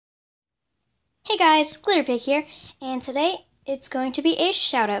guys, Glitterpig here, and today it's going to be a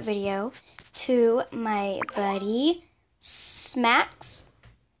shout-out video to my buddy Smax6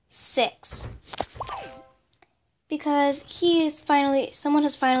 because someone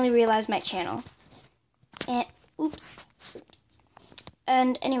has finally realized my channel. And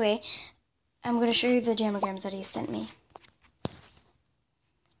And anyway, I'm going to show you the jamograms that he sent me.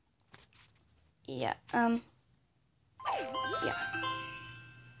 Yeah.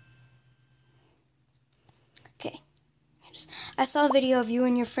 Okay. I saw a video of you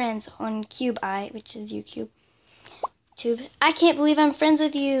and your friends on CubeEye, which is YouTube. I can't believe I'm friends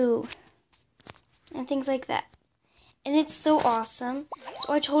with you. And things like that. And it's so awesome.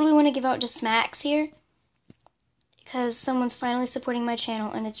 So I totally want to give out to Smax here, because someone's finally supporting my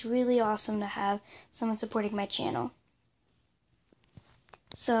channel, and it's really awesome to have someone supporting my channel.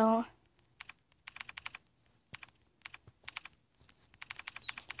 So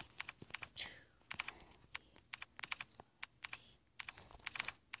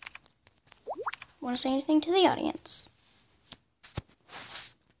want to say anything to the audience?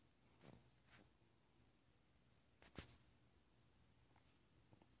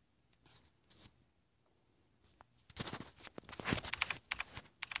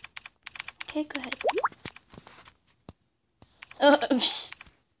 Okay, go ahead.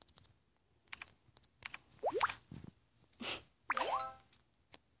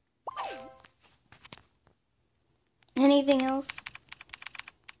 Anything else?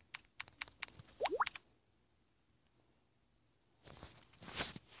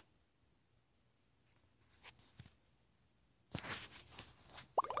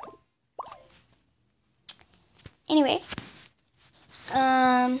 Anyway,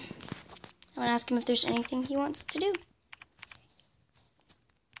 I'm going to ask him if there's anything he wants to do.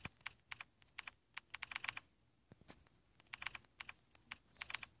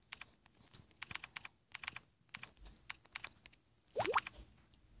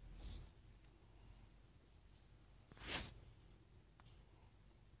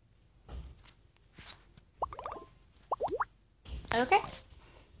 Okay,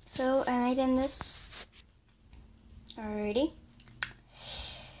 so I might end this already.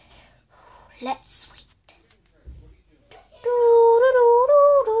 Let's wait.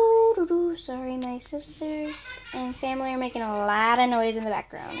 Sorry, my sisters and family are making a lot of noise in the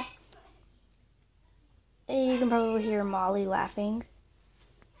background. You can probably hear Molly laughing.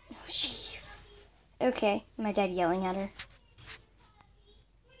 Oh, jeez. Okay, my dad yelling at her.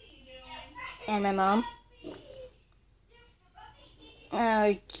 And my mom.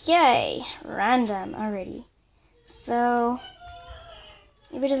 Okay, random already. So,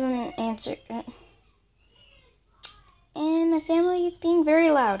 if it doesn't answer, and my family is being very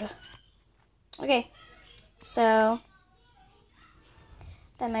loud. Okay, so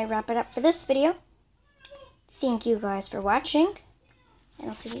that might wrap it up for this video. Thank you guys for watching, and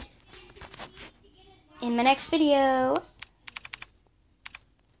I'll see you in my next video.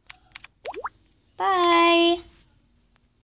 Bye!